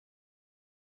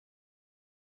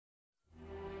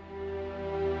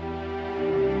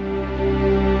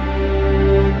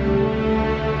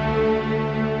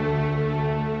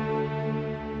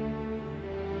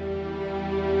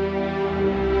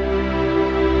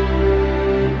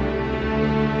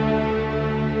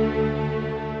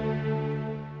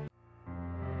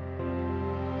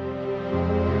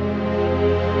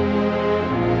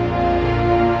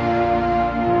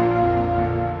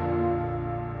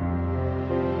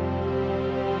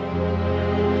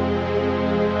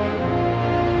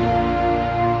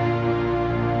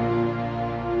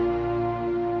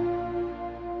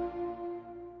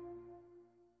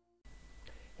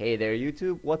Hey there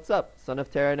YouTube, what's up? Son of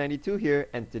Terra 92 here,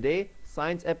 and today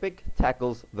Science Epic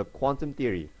tackles the quantum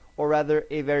theory, or rather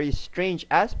a very strange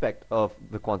aspect of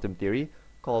the quantum theory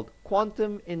called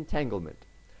quantum entanglement.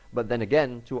 But then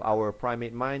again, to our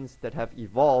primate minds that have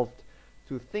evolved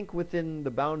to think within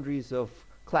the boundaries of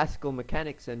classical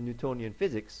mechanics and Newtonian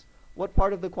physics, what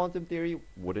part of the quantum theory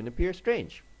wouldn't appear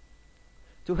strange?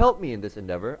 To help me in this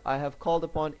endeavor, I have called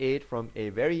upon aid from a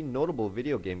very notable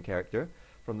video game character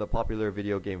from the popular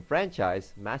video game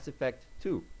franchise Mass Effect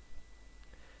 2.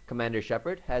 Commander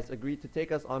Shepard has agreed to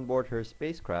take us on board her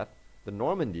spacecraft, the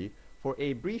Normandy, for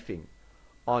a briefing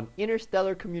on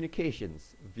interstellar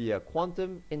communications via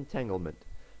quantum entanglement.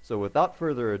 So without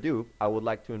further ado, I would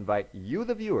like to invite you,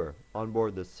 the viewer, on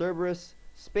board the Cerberus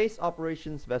Space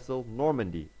Operations Vessel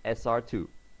Normandy SR2.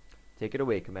 Take it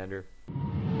away, Commander.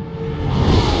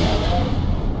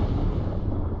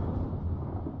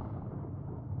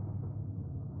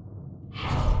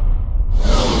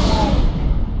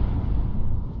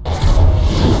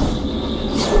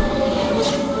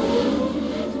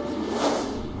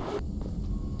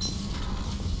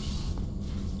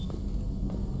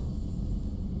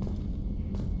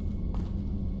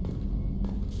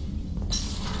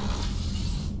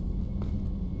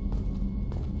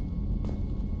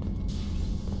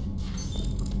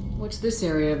 What's this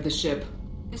area of the ship?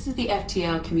 This is the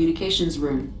FTL communications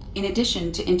room. In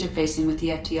addition to interfacing with the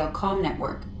FTL comm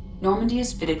network, Normandy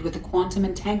is fitted with a quantum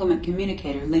entanglement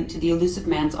communicator linked to the Elusive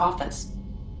Man's office.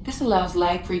 This allows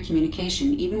lag-free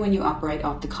communication even when you operate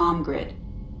off the comm grid.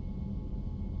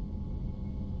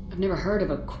 I've never heard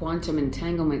of a quantum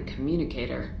entanglement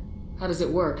communicator. How does it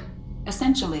work?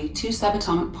 Essentially, two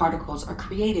subatomic particles are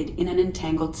created in an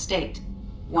entangled state.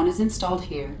 One is installed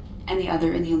here, and the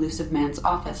other in the Elusive Man's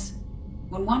office.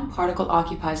 When one particle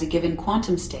occupies a given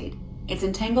quantum state, its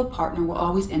entangled partner will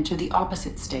always enter the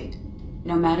opposite state,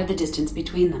 no matter the distance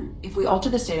between them. If we alter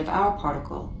the state of our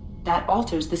particle, that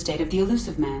alters the state of the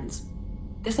Elusive Man's.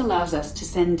 This allows us to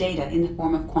send data in the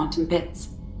form of quantum bits.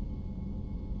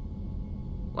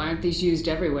 Why aren't these used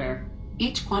everywhere?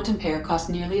 Each quantum pair costs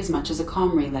nearly as much as a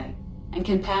comm relay, and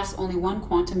can pass only one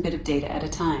quantum bit of data at a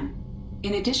time.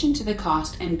 In addition to the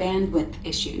cost and bandwidth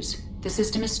issues, the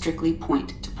system is strictly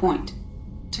point-to-point.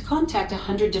 To contact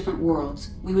 100 different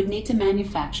worlds, we would need to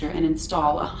manufacture and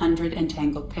install 100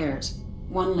 entangled pairs,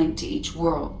 one link to each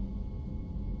world.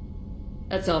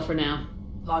 That's all for now.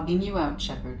 Logging you out,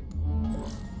 Shepard.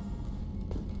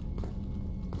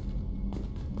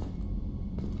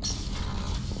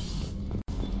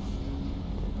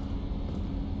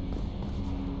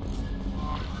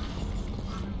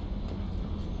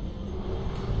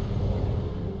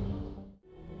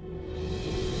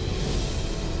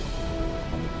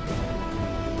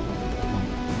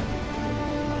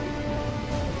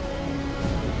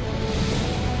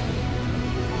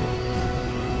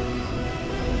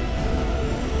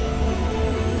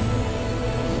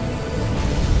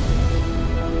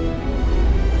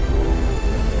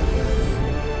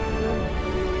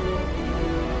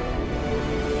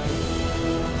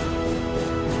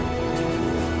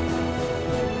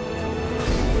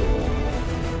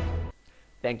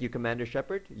 Thank you, Commander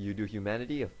Shepard. You do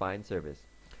humanity a fine service.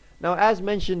 Now, as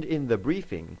mentioned in the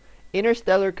briefing,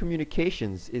 interstellar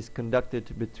communications is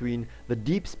conducted between the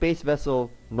deep space vessel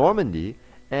Normandy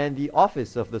and the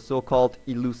office of the so-called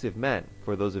Elusive Man.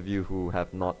 For those of you who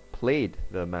have not played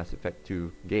the Mass Effect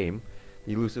 2 game,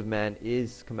 the Elusive Man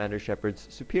is Commander Shepard's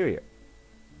superior.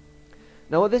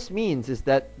 Now, what this means is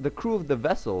that the crew of the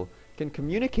vessel can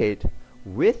communicate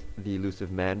with the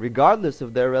Elusive Man regardless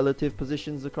of their relative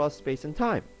positions across space and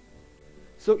time.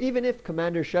 So even if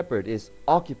Commander Shepard is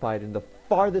occupied in the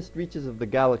farthest reaches of the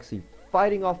galaxy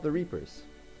fighting off the Reapers,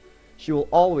 she will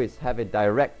always have a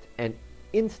direct and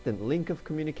instant link of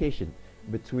communication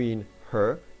between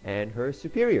her and her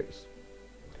superiors.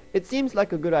 It seems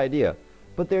like a good idea,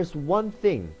 but there's one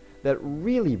thing that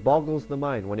really boggles the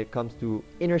mind when it comes to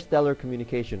interstellar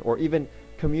communication, or even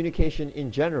communication in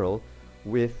general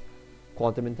with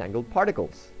quantum entangled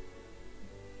particles.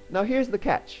 Now here's the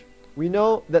catch. We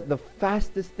know that the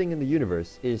fastest thing in the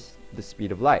universe is the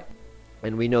speed of light,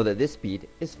 and we know that this speed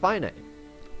is finite.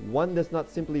 One does not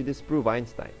simply disprove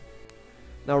Einstein.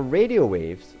 Now radio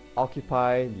waves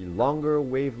occupy the longer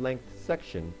wavelength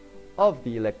section of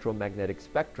the electromagnetic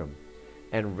spectrum,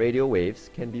 and radio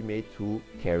waves can be made to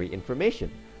carry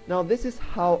information. Now this is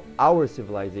how our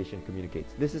civilization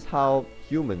communicates. This is how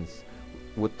humans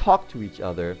would talk to each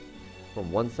other from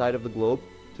one side of the globe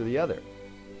to the other.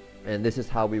 And this is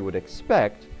how we would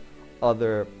expect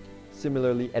other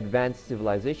similarly advanced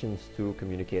civilizations to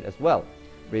communicate as well.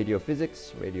 Radio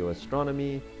physics, radio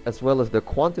astronomy, as well as the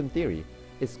quantum theory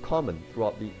is common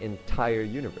throughout the entire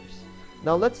universe.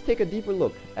 Now let's take a deeper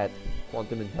look at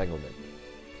quantum entanglement.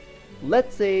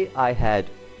 Let's say I had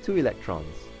two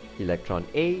electrons, electron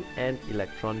A and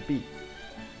electron B.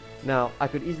 Now I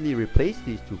could easily replace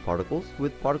these two particles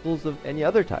with particles of any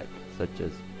other type, such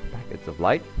as packets of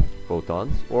light,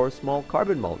 photons, or small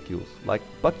carbon molecules like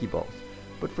buckyballs.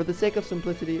 But for the sake of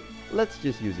simplicity, let's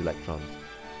just use electrons.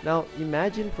 Now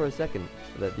imagine for a second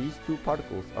that these two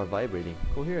particles are vibrating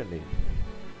coherently,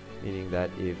 meaning that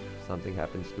if something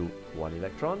happens to one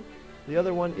electron, the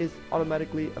other one is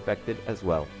automatically affected as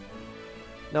well.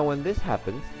 Now when this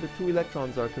happens, the two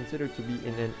electrons are considered to be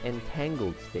in an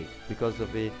entangled state because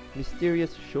of a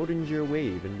mysterious Schrödinger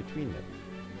wave in between them.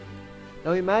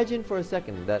 Now imagine for a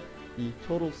second that the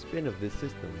total spin of this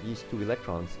system, these two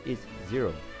electrons, is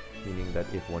zero, meaning that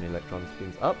if one electron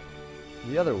spins up,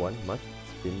 the other one must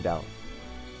spin down.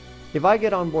 If I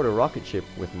get on board a rocket ship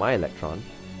with my electron,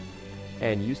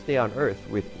 and you stay on Earth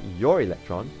with your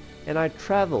electron, and I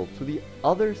travel to the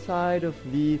other side of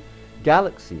the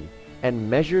galaxy and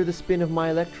measure the spin of my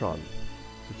electron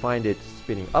to find it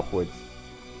spinning upwards,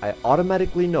 I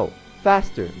automatically know,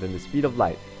 faster than the speed of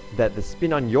light, that the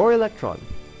spin on your electron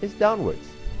is downwards.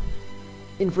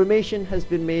 Information has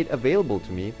been made available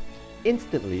to me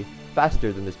instantly,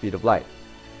 faster than the speed of light.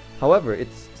 However,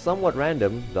 it's somewhat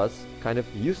random, thus kind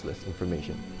of useless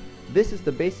information. This is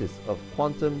the basis of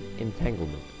quantum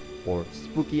entanglement, or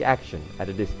spooky action at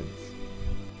a distance.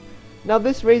 Now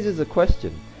this raises a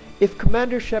question. If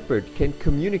Commander Shepard can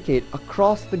communicate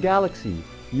across the galaxy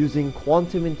using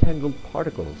quantum entangled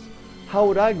particles, how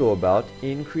would I go about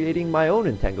in creating my own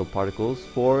entangled particles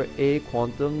for a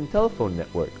quantum telephone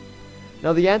network?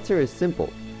 Now the answer is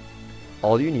simple.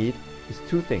 All you need is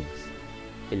two things: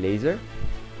 a laser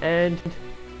and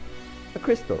a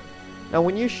crystal. Now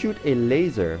when you shoot a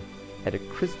laser at a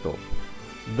crystal,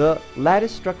 the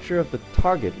lattice structure of the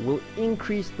target will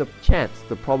increase the chance,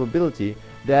 the probability,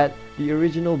 that the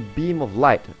original beam of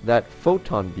light, that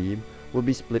photon beam, will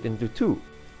be split into two,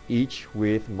 each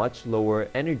with much lower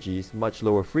energies, much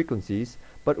lower frequencies,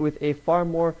 but with a far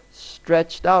more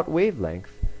stretched out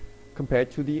wavelength compared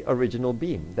to the original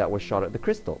beam that was shot at the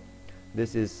crystal.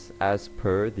 This is as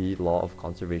per the law of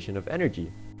conservation of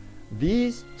energy.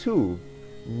 These two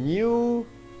new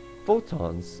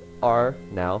photons are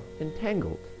now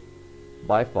entangled.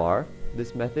 By far,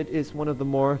 this method is one of the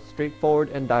more straightforward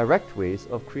and direct ways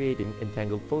of creating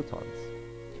entangled photons.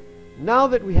 Now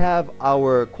that we have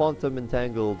our quantum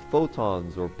entangled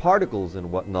photons or particles and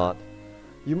whatnot,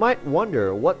 you might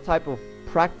wonder what type of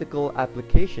practical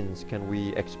applications can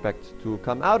we expect to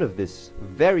come out of this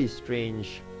very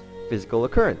strange physical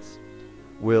occurrence.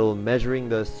 Will measuring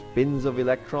the spins of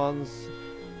electrons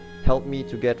help me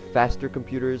to get faster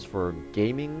computers for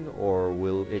gaming, or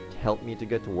will it help me to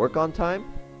get to work on time?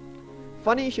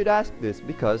 Funny you should ask this,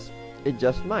 because it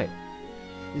just might.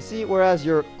 You see, whereas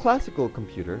your classical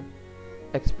computer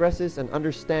expresses and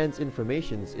understands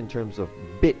information in terms of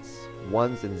bits,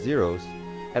 ones and zeros,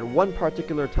 at one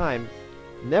particular time,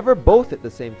 never both at the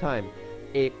same time,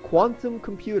 a quantum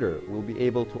computer will be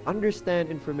able to understand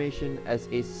information as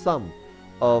a sum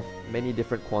of many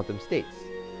different quantum states.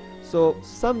 So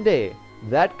someday,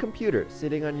 that computer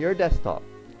sitting on your desktop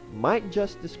might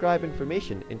just describe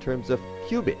information in terms of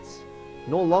qubits,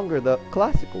 no longer the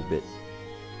classical bit.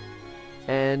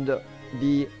 And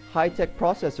the high-tech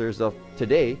processors of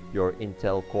today, your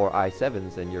Intel Core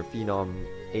i7s and your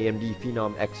AMD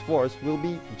Phenom X4s, will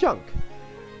be junk.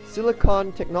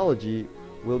 Silicon technology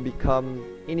will become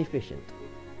inefficient.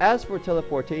 As for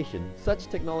teleportation, such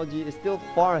technology is still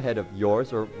far ahead of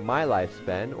yours or my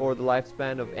lifespan, or the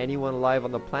lifespan of anyone alive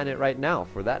on the planet right now,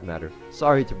 for that matter.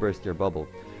 Sorry to burst your bubble.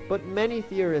 But many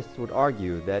theorists would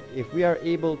argue that if we are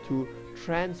able to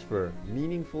transfer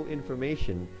meaningful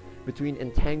information between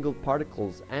entangled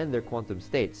particles and their quantum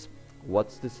states,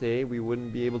 what's to say we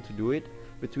wouldn't be able to do it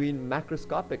between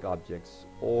macroscopic objects,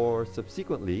 or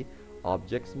subsequently,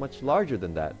 objects much larger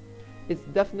than that? It's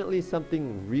definitely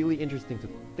something really interesting to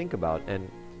think about, and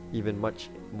even much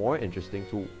more interesting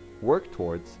to work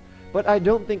towards. But I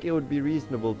don't think it would be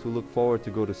reasonable to look forward to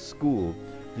go to school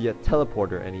via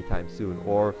teleporter anytime soon,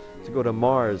 or to go to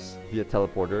Mars via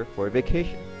teleporter for a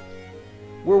vacation.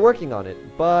 We're working on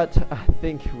it, but I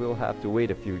think we'll have to wait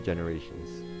a few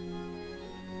generations.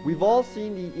 We've all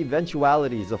seen the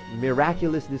eventualities of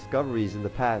miraculous discoveries in the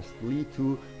past lead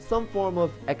to some form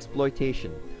of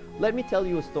exploitation. Let me tell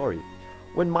you a story.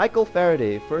 When Michael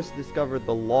Faraday first discovered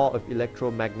the law of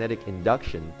electromagnetic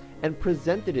induction and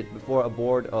presented it before a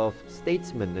board of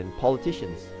statesmen and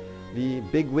politicians, the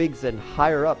bigwigs and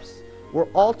higher-ups we're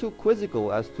all too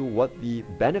quizzical as to what the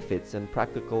benefits and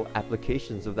practical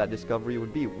applications of that discovery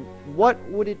would be. What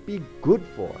would it be good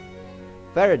for?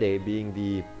 Faraday, being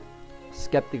the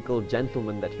skeptical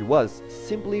gentleman that he was,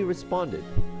 simply responded,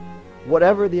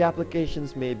 whatever the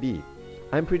applications may be,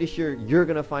 I'm pretty sure you're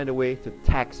gonna find a way to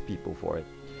tax people for it.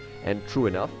 And true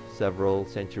enough, several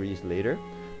centuries later,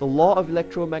 the law of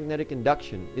electromagnetic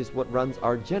induction is what runs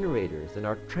our generators and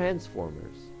our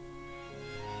transformers.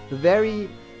 The very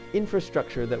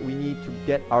infrastructure that we need to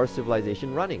get our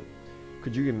civilization running.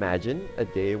 Could you imagine a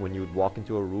day when you would walk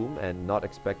into a room and not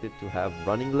expect it to have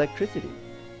running electricity?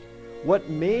 What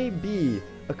may be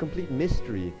a complete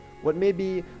mystery, what may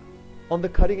be on the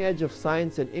cutting edge of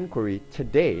science and inquiry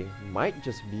today might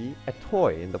just be a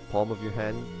toy in the palm of your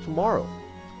hand tomorrow.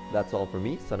 That's all for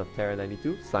me, Son of Terra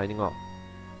 92, signing off.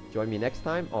 Join me next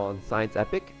time on Science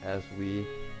Epic as we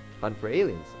hunt for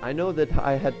aliens. I know that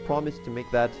I had promised to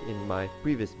make that in my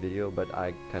previous video, but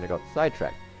I kinda got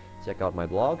sidetracked. Check out my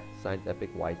blog,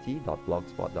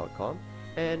 scinceepicyt.blogspot.com,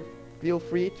 and feel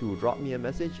free to drop me a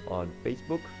message on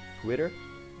Facebook, Twitter,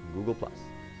 and Google+.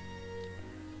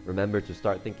 Remember to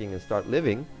start thinking and start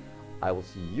living. I will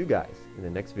see you guys in the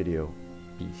next video.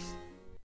 Peace.